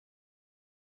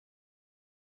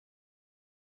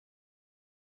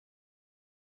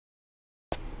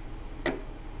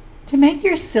To make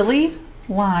your silly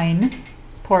line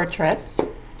portrait,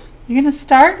 you're going to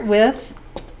start with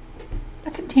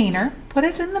a container, put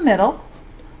it in the middle,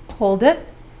 hold it,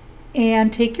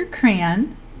 and take your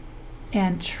crayon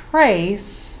and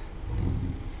trace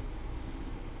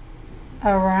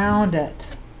around it.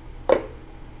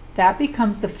 That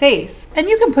becomes the face, and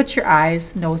you can put your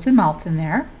eyes, nose, and mouth in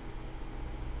there.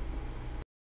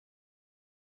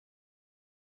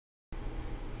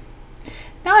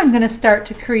 Now I'm going to start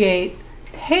to create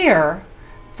hair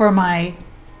for my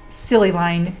silly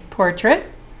line portrait,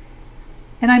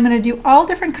 and I'm going to do all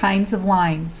different kinds of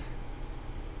lines,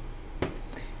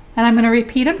 and I'm going to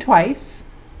repeat them twice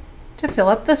to fill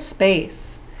up the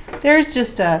space. There's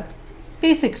just a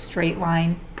basic straight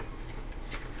line,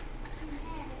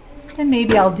 and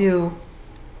maybe I'll do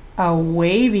a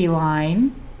wavy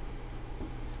line.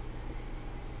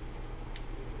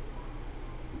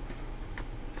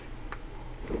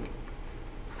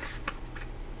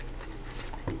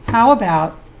 How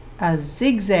about a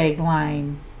zigzag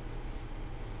line?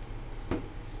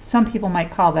 Some people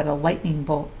might call that a lightning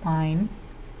bolt line.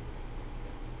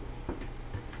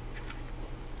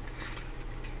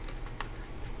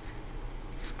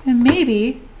 And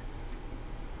maybe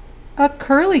a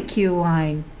curlicue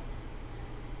line.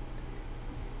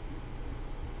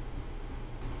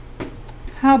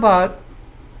 How about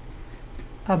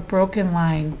a broken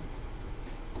line?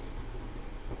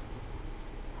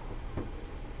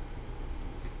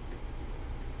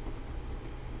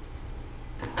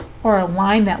 Or a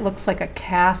line that looks like a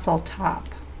castle top.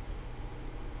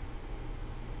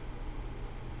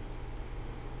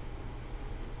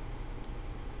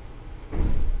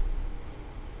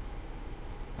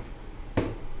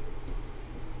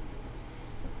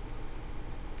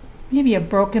 Maybe a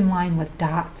broken line with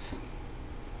dots.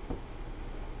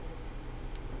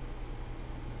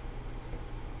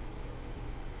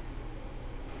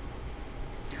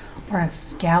 Or a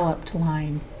scalloped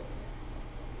line.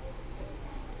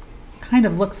 Kind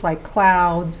of looks like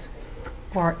clouds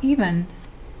or even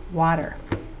water.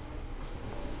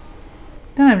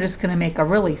 Then I'm just going to make a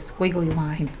really squiggly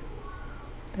line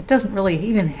that doesn't really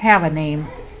even have a name.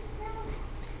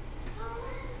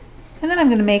 And then I'm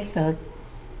going to make the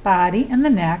body and the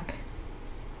neck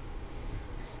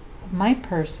of my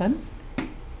person.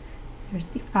 There's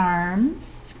the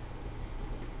arms.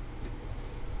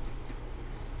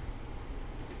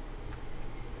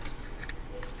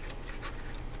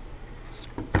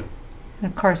 And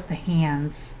of course the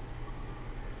hands.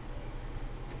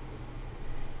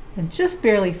 And just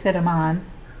barely fit them on.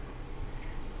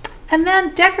 And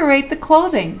then decorate the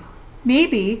clothing.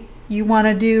 Maybe you want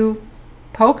to do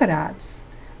polka dots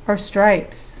or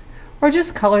stripes, or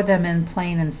just color them in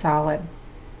plain and solid.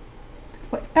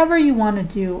 Whatever you want to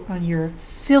do on your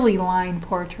silly line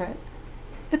portrait,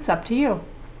 it's up to you.